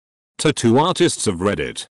Tattoo artists of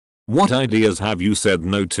Reddit. What ideas have you said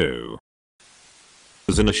no to? I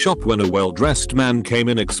was in a shop when a well-dressed man came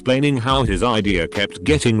in explaining how his idea kept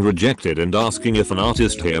getting rejected and asking if an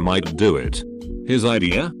artist here might do it. His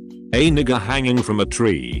idea? A nigger hanging from a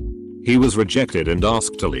tree. He was rejected and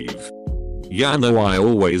asked to leave. Yeah, no, I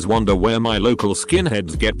always wonder where my local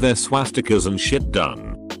skinheads get their swastikas and shit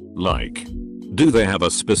done. Like, do they have a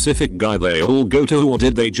specific guy they all go to, or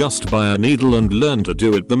did they just buy a needle and learn to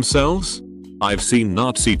do it themselves? I've seen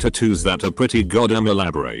Nazi tattoos that are pretty goddamn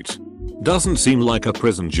elaborate. Doesn't seem like a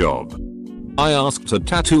prison job. I asked a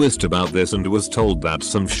tattooist about this and was told that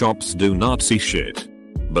some shops do Nazi shit.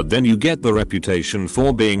 But then you get the reputation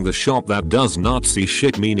for being the shop that does Nazi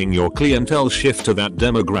shit, meaning your clientele shift to that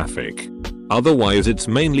demographic. Otherwise it's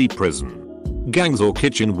mainly prison, gangs or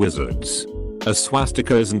kitchen wizards. A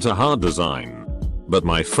swastika isn't a hard design. But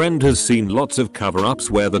my friend has seen lots of cover-ups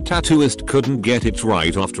where the tattooist couldn't get it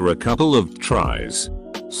right after a couple of tries.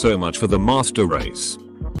 So much for the master race.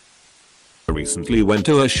 I recently went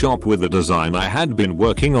to a shop with a design I had been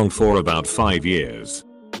working on for about 5 years.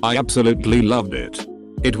 I absolutely loved it.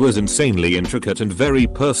 It was insanely intricate and very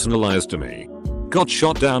personalized to me. Got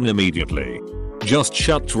shot down immediately. Just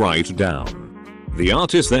shut right down. The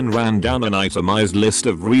artist then ran down an itemized list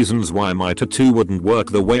of reasons why my tattoo wouldn't work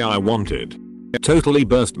the way I wanted. It totally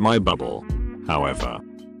burst my bubble. However,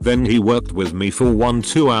 then he worked with me for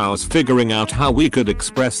 1-2 hours figuring out how we could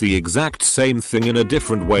express the exact same thing in a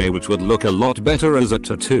different way which would look a lot better as a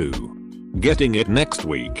tattoo. Getting it next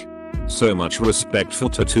week. So much respect for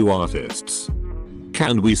tattoo artists.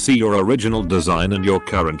 Can we see your original design and your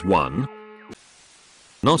current one?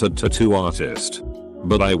 Not a tattoo artist.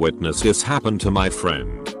 But I witnessed this happen to my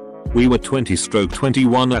friend. We were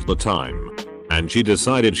 20-21 at the time. And she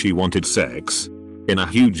decided she wanted sex. In a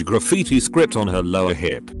huge graffiti script on her lower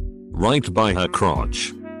hip. Right by her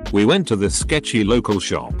crotch. We went to this sketchy local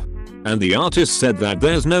shop. And the artist said that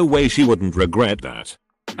there's no way she wouldn't regret that.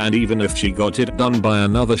 And even if she got it done by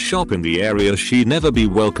another shop in the area, she'd never be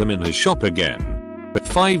welcome in his shop again. But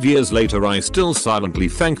 5 years later I still silently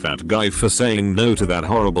thank that guy for saying no to that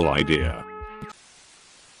horrible idea.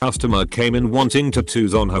 Customer came in wanting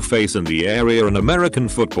tattoos on her face in the area an American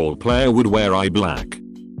football player would wear eye black.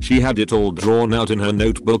 She had it all drawn out in her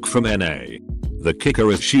notebook from NA. The kicker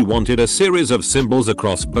is she wanted a series of symbols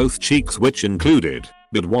across both cheeks which included,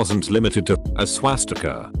 but wasn't limited to, a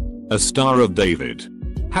swastika, a Star of David,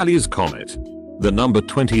 Halley's Comet, the number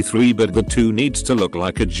 23, but the 2 needs to look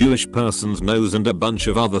like a Jewish person's nose, and a bunch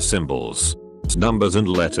of other symbols, numbers and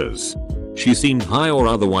letters. She seemed high or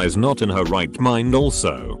otherwise not in her right mind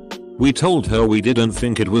also. We told her we didn't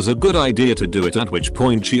think it was a good idea to do it, at which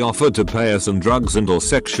point she offered to pay us in drugs and or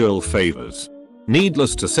sexual favors.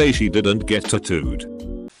 Needless to say, she didn't get tattooed.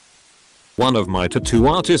 One of my tattoo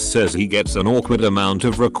artists says he gets an awkward amount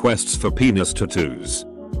of requests for penis tattoos.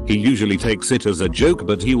 He usually takes it as a joke,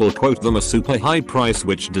 but he will quote them a super high price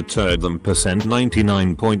which deterred them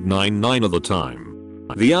 99.99% of the time.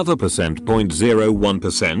 The other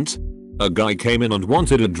 0.01%? A guy came in and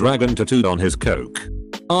wanted a dragon tattooed on his coke.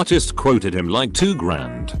 Artist quoted him like 2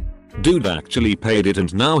 grand. Dude actually paid it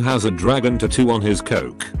and now has a dragon tattoo on his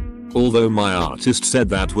coke. Although my artist said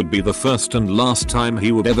that would be the first and last time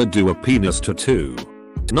he would ever do a penis tattoo.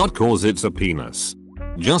 Not cause it's a penis.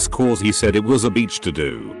 Just cause he said it was a beach to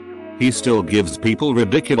do. He still gives people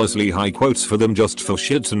ridiculously high quotes for them just for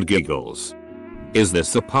shits and giggles. Is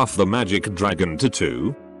this the Puff the Magic Dragon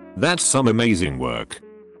tattoo? That's some amazing work.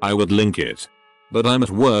 I would link it. But I'm at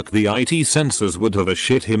work. The IT censors would have a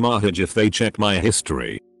shit hemorrhage if they check my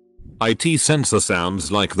history. IT censor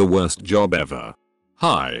sounds like the worst job ever.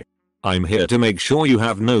 Hi. I'm here to make sure you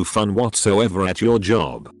have no fun whatsoever at your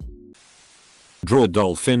job. Draw a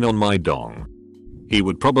dolphin on my dong. He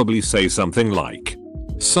would probably say something like,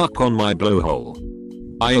 suck on my blowhole.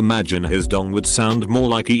 I imagine his dong would sound more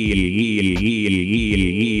like ee.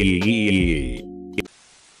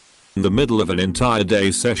 In the middle of an entire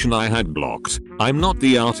day session I had blocked. I'm not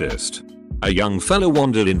the artist. A young fellow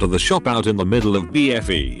wandered into the shop out in the middle of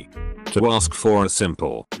BFE to ask for a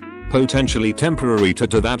simple, potentially temporary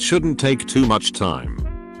tattoo that shouldn't take too much time.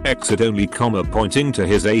 Exit only, pointing to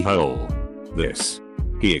his a-hole. This,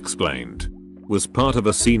 he explained, was part of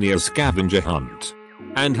a senior scavenger hunt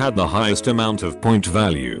and had the highest amount of point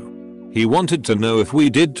value. He wanted to know if we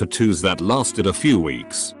did tattoos that lasted a few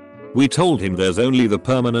weeks. We told him there's only the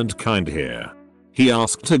permanent kind here. He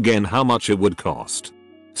asked again how much it would cost,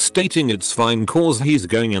 stating it's fine cause he's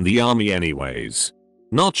going in the army anyways.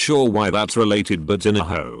 Not sure why that's related, but in a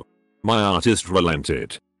ho. My artist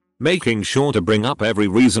relented. making sure to bring up every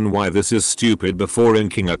reason why this is stupid before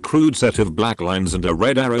inking a crude set of black lines and a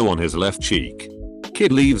red arrow on his left cheek.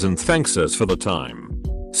 Kid leaves and thanks us for the time,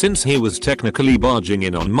 since he was technically barging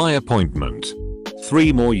in on my appointment.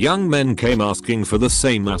 3 more young men came asking for the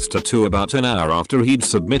same ass tattoo about an hour after he'd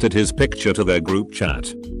submitted his picture to their group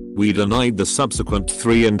chat. We denied the subsequent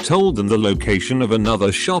 3 and told them the location of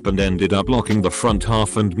another shop and ended up locking the front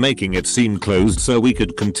half and making it seem closed so we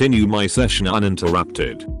could continue my session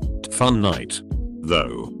uninterrupted. Fun night,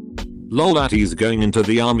 though. Lol, he's going into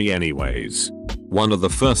the army anyways. One of the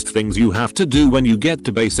first things you have to do when you get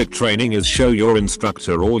to basic training is show your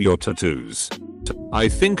instructor all your tattoos. I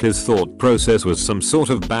think his thought process was some sort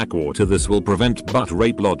of backwater this will prevent butt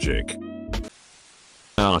rape logic.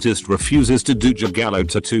 Artist refuses to do gigallo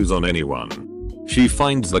tattoos on anyone. She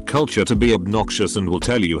finds the culture to be obnoxious and will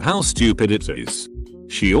tell you how stupid it is.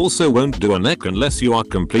 She also won't do a neck unless you are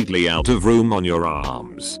completely out of room on your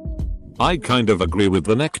arms. I kind of agree with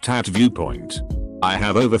the neck tat viewpoint. I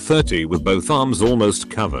have over 30 with both arms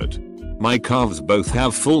almost covered. My calves both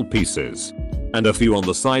have full pieces. And a few on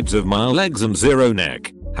the sides of my legs and 0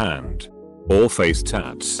 neck, hand, or face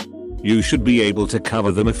tats. You should be able to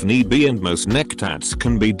cover them if need be, and most neck tats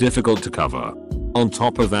can be difficult to cover. On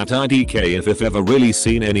top of that, IDK if I've ever really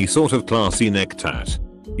seen any sort of classy neck tat.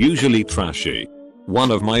 Usually trashy.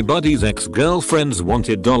 One of my buddy's ex-girlfriends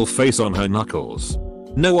wanted doll face on her knuckles.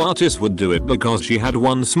 No artist would do it because she had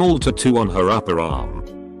one small tattoo on her upper arm.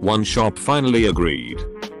 One shop finally agreed.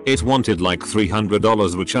 It wanted like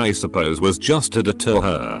 $300, which I suppose was just to deter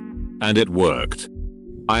her. And it worked.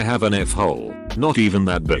 I have an F-hole, not even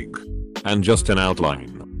that big. And just an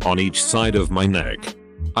outline on each side of my neck.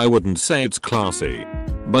 I wouldn't say it's classy,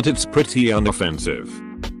 but it's pretty unoffensive.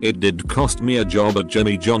 It did cost me a job at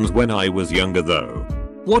Jimmy John's when I was younger though.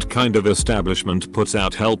 What kind of establishment puts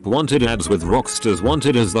out help wanted ads with rockstars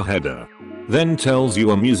wanted as the header? Then tells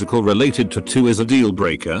you a musical related tattoo is a deal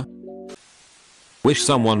breaker? Wish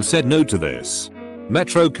someone said no to this.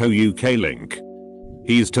 Metro Co UK link.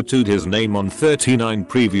 He's tattooed his name on 39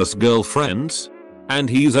 previous girlfriends? And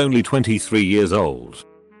he's only 23 years old.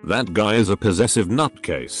 That guy is a possessive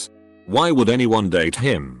nutcase. Why would anyone date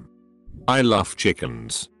him? I love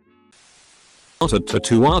chickens. Not a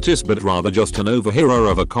tattoo artist, but rather just an overhearer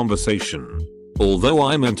of a conversation. Although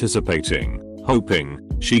I'm anticipating, hoping,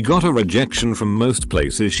 she got a rejection from most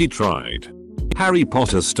places she tried. Harry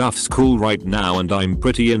Potter stuff's cool right now and I'm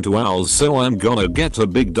pretty into owls, so I'm gonna get a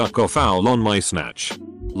big duck off owl on my snatch.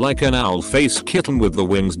 Like an owl face kitten with the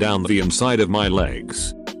wings down the inside of my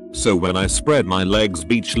legs. So when I spread my legs,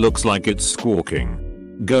 beach looks like it's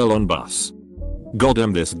squawking. Girl on bus.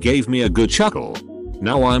 Goddamn, this gave me a good chuckle.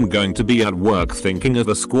 Now I'm going to be at work thinking of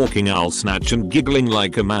a squawking owl snatch and giggling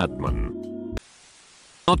like a madman.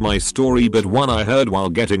 Not my story, but one I heard while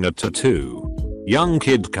getting a tattoo. Young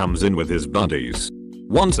kid comes in with his buddies.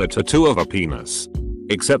 Wants a tattoo of a penis.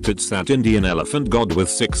 Except it's that Indian elephant god with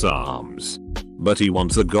 6 arms. But he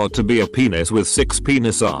wants the god to be a penis with 6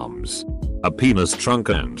 penis arms. A penis trunk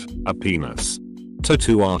and a penis.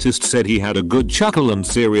 Tattoo artist said he had a good chuckle and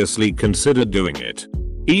seriously considered doing it.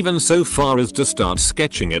 Even so far as to start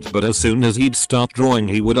sketching it, but as soon as he'd start drawing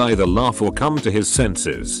he would either laugh or come to his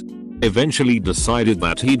senses. Eventually decided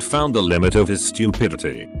that he'd found the limit of his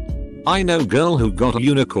stupidity. I know girl who got a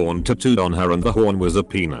unicorn tattooed on her and the horn was a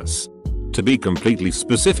penis. To be completely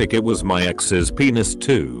specific, it was my ex's penis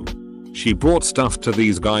too. She brought stuff to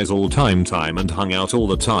these guys all time and hung out all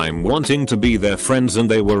the time wanting to be their friends, and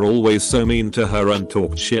they were always so mean to her and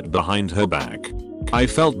talked shit behind her back. I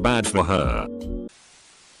felt bad for her.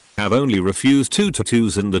 Have only refused 2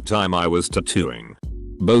 tattoos in the time I was tattooing.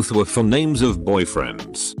 Both were for names of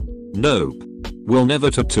boyfriends. Nope. Will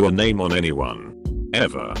never tattoo a name on anyone.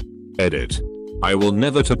 Ever. Edit. I will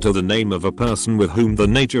never tattoo the name of a person with whom the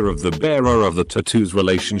nature of the bearer of the tattoo's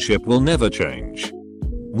relationship will never change.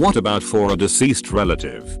 What about for a deceased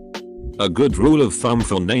relative? A good rule of thumb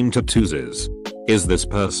for name tattoos is this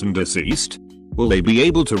person deceased? Will they be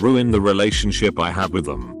able to ruin the relationship I have with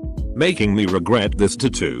them, making me regret this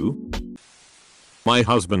tattoo? My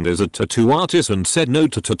husband is a tattoo artist and said no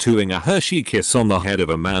to tattooing a Hershey kiss on the head of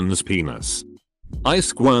a man's penis. I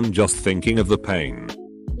squirm just thinking of the pain.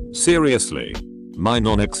 Seriously. My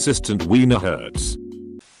non-existent wiener hurts.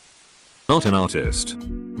 Not an artist,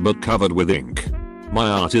 but covered with ink. My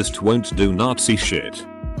artist won't do Nazi shit.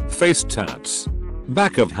 Face tats.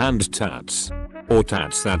 Back of hand tats. Or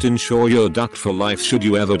tats that ensure you're ducked for life should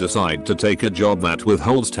you ever decide to take a job that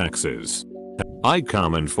withholds taxes. I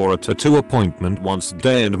come in for a tattoo appointment once a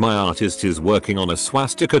day and my artist is working on a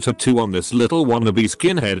swastika tattoo on this little wannabe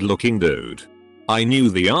skinhead looking dude. I knew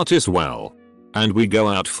the artist well. And we go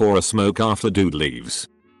out for a smoke after dude leaves.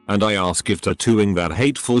 And I ask if tattooing that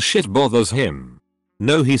hateful shit bothers him.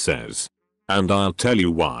 No, he says. And I'll tell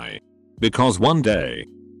you why. Because one day,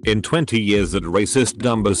 in 20 years, that racist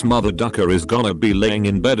Dumba's mother ducker is gonna be laying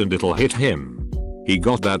in bed and it'll hit him. He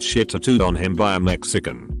got that shit tattooed on him by a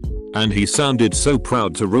Mexican. And he sounded so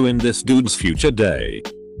proud to ruin this dude's future day.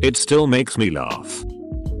 It still makes me laugh.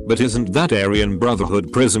 But isn't that Aryan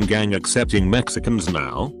Brotherhood prison gang accepting Mexicans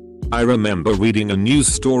now? I remember reading a news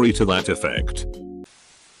story to that effect.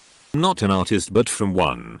 Not an artist, but from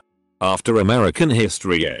one. After American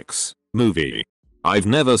History X movie. I've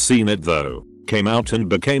never seen it though. Came out and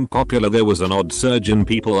became popular, there was an odd surge in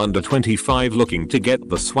people under 25 looking to get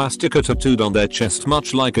the swastika tattooed on their chest,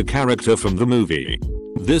 much like a character from the movie.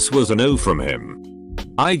 This was a no from him.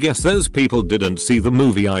 I guess those people didn't see the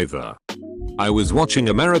movie either. I was watching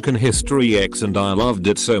American History X and I loved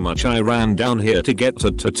it so much I ran down here to get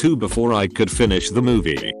a tattoo before I could finish the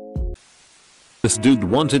movie. This dude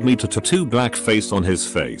wanted me to tattoo blackface on his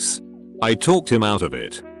face. I talked him out of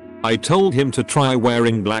it. I told him to try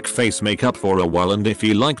wearing blackface makeup for a while and if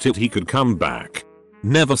he liked it he could come back.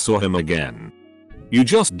 Never saw him again. You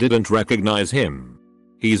just didn't recognize him.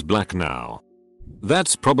 He's black now.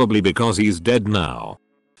 That's probably because he's dead now.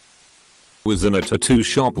 Was in a tattoo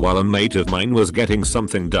shop while a mate of mine was getting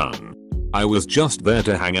something done. I was just there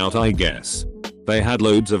to hang out, I guess. They had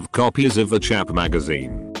loads of copies of the Chap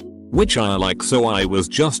magazine, which I like, so I was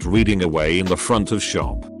just reading away in the front of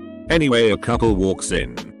shop. Anyway, a couple walks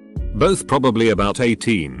in. Both probably about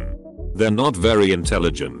 18. They're not very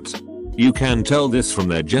intelligent. You can tell this from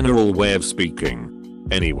their general way of speaking.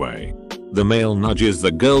 Anyway, the male nudges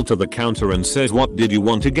the girl to the counter and says, "What did you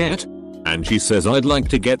want to get?" And she says, "I'd like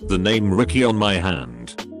to get the name Ricky on my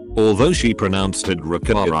hand." Although she pronounced it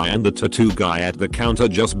Rikari, and the tattoo guy at the counter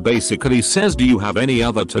just basically says, "Do you have any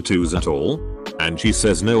other tattoos at all?" And she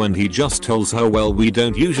says no, and he just tells her, "Well, we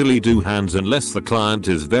don't usually do hands unless the client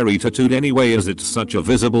is very tattooed anyway, as it's such a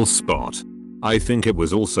visible spot." I think it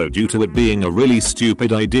was also due to it being a really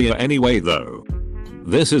stupid idea anyway though.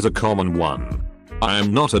 This is a common one. I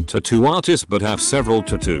am not a tattoo artist but have several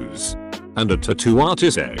tattoos. And a tattoo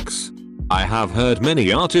artist X. I have heard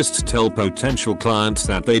many artists tell potential clients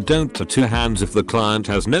that they don't tattoo hands if the client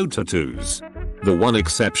has no tattoos. The one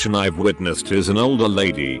exception I've witnessed is an older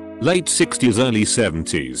lady, late 60s early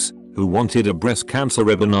 70s, who wanted a breast cancer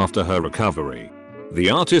ribbon after her recovery. The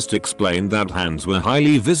artist explained that hands were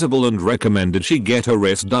highly visible and recommended she get her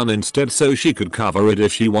wrist done instead so she could cover it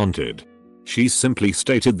if she wanted. She simply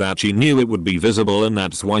stated that she knew it would be visible and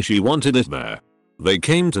that's why she wanted it there. They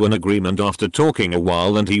came to an agreement after talking a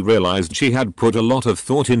while, and he realized she had put a lot of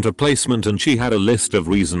thought into placement and she had a list of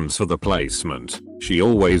reasons for the placement. She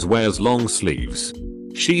always wears long sleeves.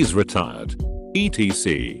 She's retired.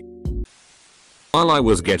 etc. While I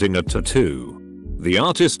was getting a tattoo, the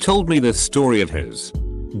artist told me this story of his.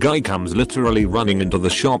 Guy comes literally running into the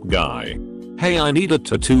shop. Guy: "Hey, I need a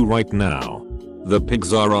tattoo right now. The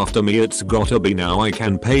pigs are after me, it's gotta be now, I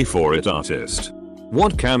can pay for it." Artist: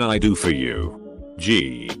 "What can I do for you?"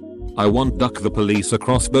 G: "I want duck the police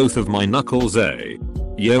across both of my knuckles." A: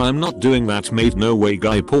 "Yeah, I'm not doing that, mate, no way."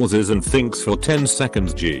 Guy pauses and thinks for 10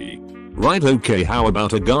 seconds. G: "Right, okay, how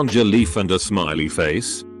about a ganja leaf and a smiley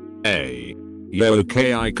face?" A: "Yeah,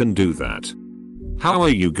 okay, I can do that." How are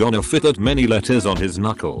you gonna fit that many letters on his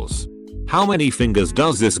knuckles? How many fingers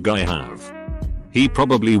does this guy have? He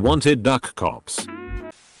probably wanted duck cops.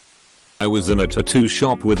 I was in a tattoo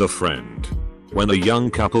shop with a friend when a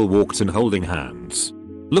young couple walked in holding hands,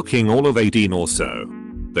 looking all of 18 or so.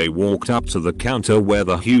 They walked up to the counter where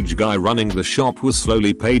the huge guy running the shop was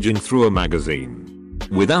slowly paging through a magazine.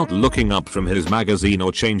 Without looking up from his magazine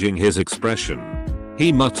or changing his expression,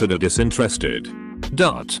 he muttered a disinterested,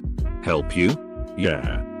 "Dot. Help you?"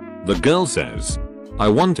 "Yeah." The girl says, "I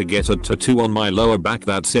want to get a tattoo on my lower back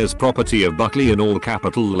that says Property of Buckley in all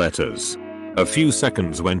capital letters." A few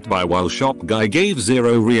seconds went by while shop guy gave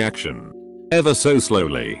zero reaction. Ever so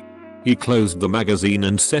slowly, he closed the magazine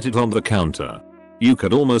and set it on the counter. You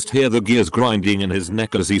could almost hear the gears grinding in his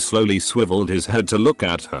neck as he slowly swiveled his head to look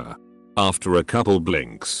at her. After a couple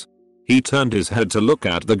blinks, he turned his head to look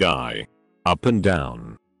at the guy, up and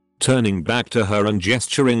down, turning back to her and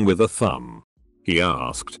gesturing with a thumb. He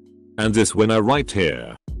asked, "And this winner right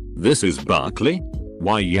here, this is Buckley?"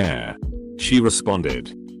 "Why, yeah," she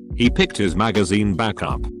responded. He picked his magazine back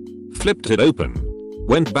up, flipped it open,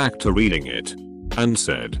 went back to reading it, and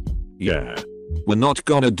said, "Yeah, we're not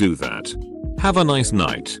gonna do that. Have a nice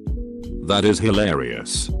night." That is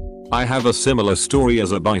hilarious. I have a similar story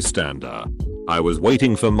as a bystander. I was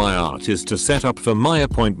waiting for my artist to set up for my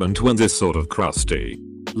appointment when this sort of crusty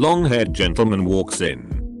Long-haired gentleman walks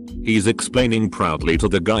in. He's explaining proudly to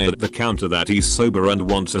the guy at the counter that he's sober and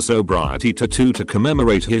wants a sobriety tattoo to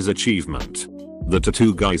commemorate his achievement. The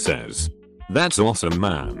tattoo guy says, "That's awesome,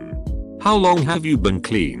 man. How long have you been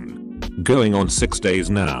clean?" "Going on 6 days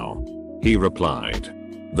now," he replied.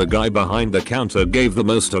 The guy behind the counter gave the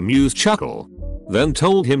most amused chuckle, then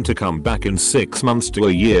told him to come back in 6 months to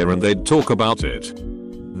a year and they'd talk about it.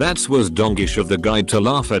 That was dongish of the guy to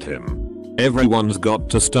laugh at him. Everyone's got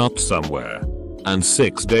to start somewhere. And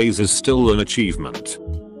 6 days is still an achievement.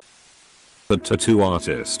 The tattoo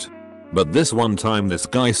artist. But this one time this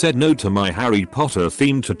guy said no to my Harry Potter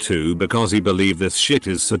themed tattoo because he believed this shit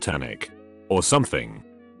is satanic. Or something.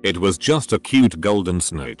 It was just a cute golden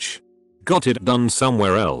snitch. Got it done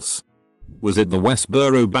somewhere else. Was it the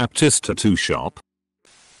Westboro Baptist tattoo shop?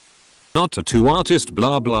 Not tattoo artist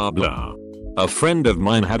blah blah blah. A friend of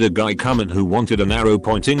mine had a guy come in who wanted an arrow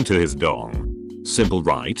pointing to his dong. Simple,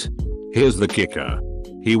 right? Here's the kicker.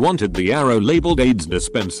 He wanted the arrow labeled AIDS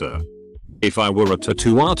dispenser. If I were a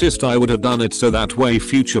tattoo artist I would have done it so that way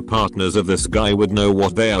future partners of this guy would know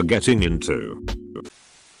what they are getting into.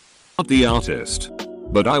 Not the artist.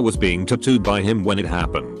 But I was being tattooed by him when it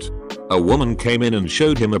happened. A woman came in and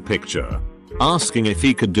showed him a picture. Asking if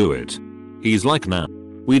he could do it. He's like, "Nah.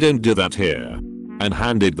 We don't do that here." And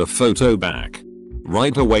handed the photo back.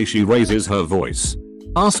 Right away she raises her voice.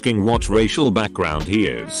 Asking what racial background he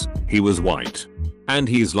is. He was white. And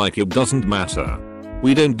he's like, "It doesn't matter.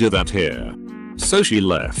 We don't do that here." So she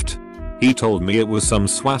left. He told me it was some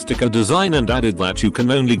swastika design and added that you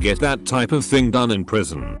can only get that type of thing done in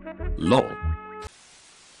prison. Lol.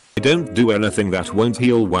 I don't do anything that won't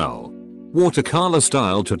heal well. Watercolor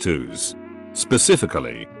style tattoos.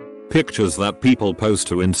 Specifically, pictures that people post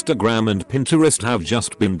to Instagram and Pinterest have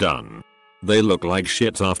just been done. They look like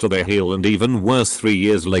shit after they heal and even worse 3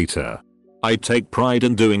 years later. I take pride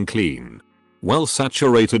in doing clean, well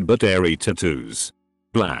saturated but airy tattoos.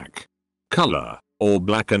 Black color, or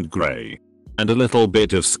black and gray. And a little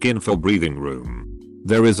bit of skin for breathing room.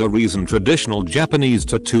 There is a reason traditional Japanese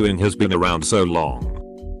tattooing has been around so long.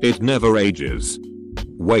 It never ages.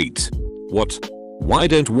 Wait. What? Why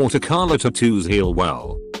don't watercolor tattoos heal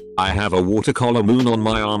well? I have a watercolor moon on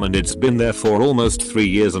my arm and it's been there for almost 3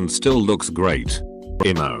 years and still looks great.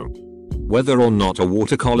 Emo. Whether or not a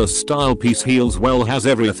watercolor style piece heals well has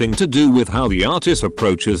everything to do with how the artist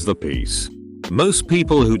approaches the piece. Most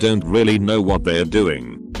people who don't really know what they're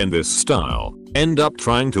doing in this style end up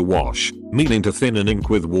trying to wash, meaning to thin an ink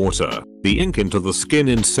with water, the ink into the skin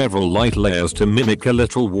in several light layers to mimic a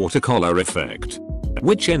literal watercolor effect,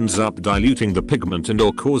 which ends up diluting the pigment and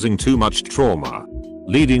or causing too much trauma,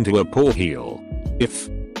 leading to a poor heal. If,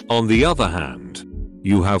 on the other hand,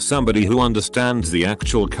 you have somebody who understands the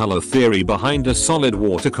actual color theory behind a solid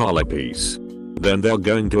watercolor piece, then they're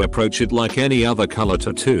going to approach it like any other color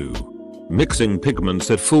tattoo, mixing pigments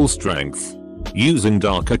at full strength, using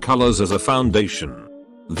darker colors as a foundation.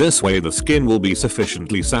 This way the skin will be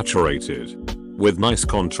sufficiently saturated, with nice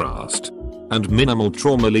contrast, and minimal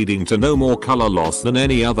trauma, leading to no more color loss than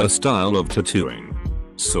any other style of tattooing.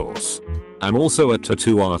 Source. I'm also a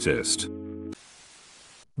tattoo artist.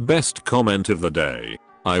 Best comment of the day.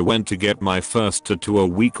 I went to get my first tattoo a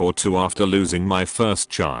week or two after losing my first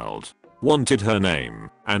child. Wanted her name,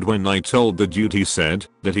 and when I told the dude he said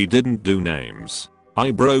that he didn't do names.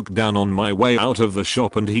 I broke down on my way out of the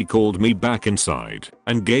shop and he called me back inside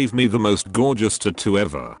and gave me the most gorgeous tattoo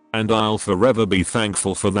ever, and I'll forever be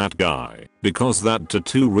thankful for that guy, because that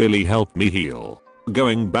tattoo really helped me heal.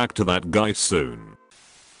 Going back to that guy soon.